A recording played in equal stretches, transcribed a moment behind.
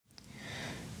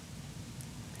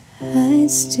I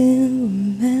still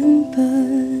remember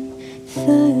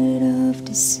 3rd of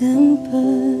December,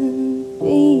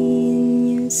 me in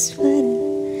your sweater.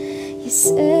 You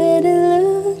said it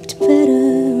looked better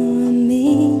on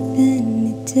me than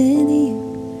it did you.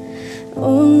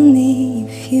 Only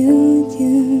if you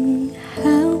knew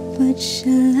how much I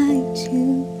liked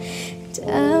you, and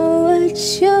I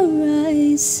watched your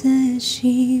eyes as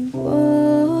she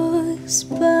walks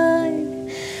by.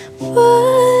 What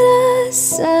a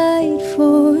sight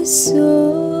for sunrise,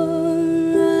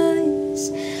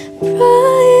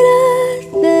 brighter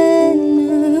than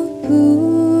a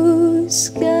blue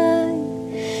sky.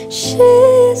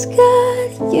 She's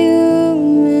got you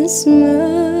mesmerized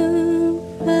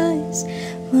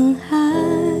while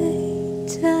I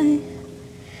die.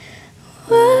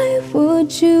 Why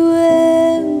would you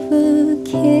ever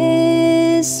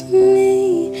kiss me?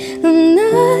 I'm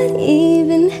not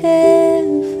even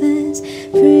half as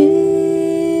pretty.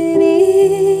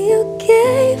 You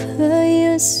gave her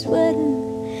your sweater,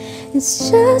 it's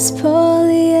just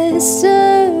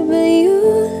polyester, but you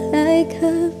like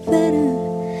her better.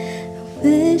 I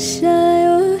wish I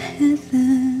were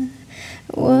Heather.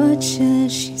 Watch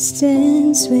as she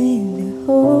stands with you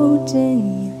holding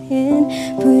your hand.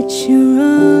 Put your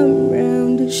arm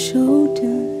around her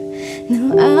shoulder. Now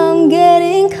I'm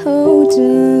getting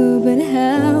colder, but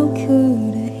how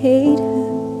could I hate her?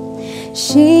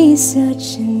 She's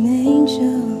such an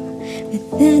angel, but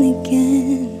then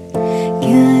again,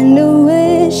 kinda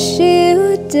wish she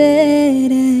were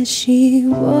dead as she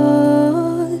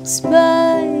walks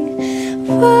by.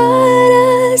 What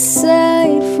a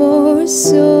sight for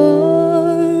sunrise,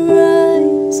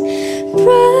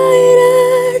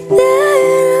 brighter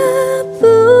than a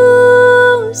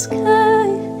blue sky.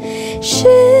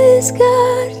 She's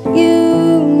got you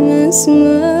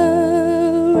mesmerized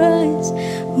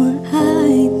when I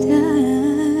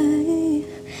die.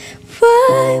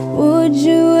 Why would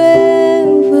you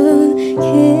ever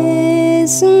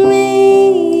kiss me?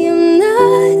 I'm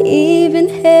not even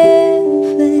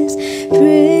half as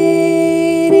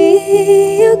pretty.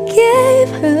 You gave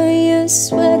her your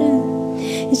sweater,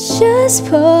 it's just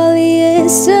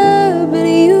polyester, but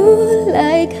you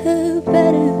like her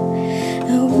better.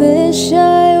 I wish I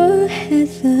were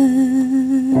Heather.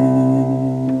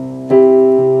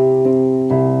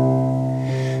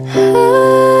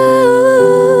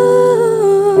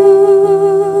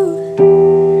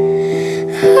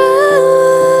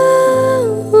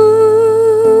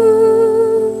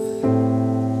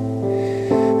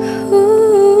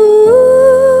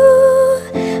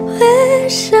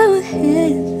 Wish I were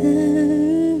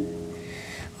Heather.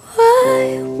 Why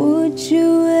would you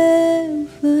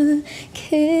ever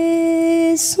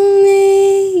kiss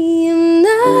me? I'm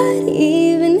not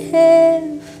even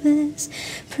half as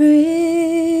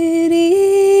pretty.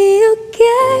 You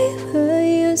gave her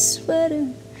your sweater,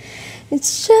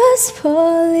 it's just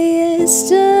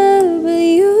polyester, but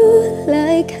you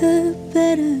like her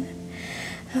better.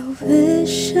 I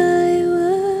wish I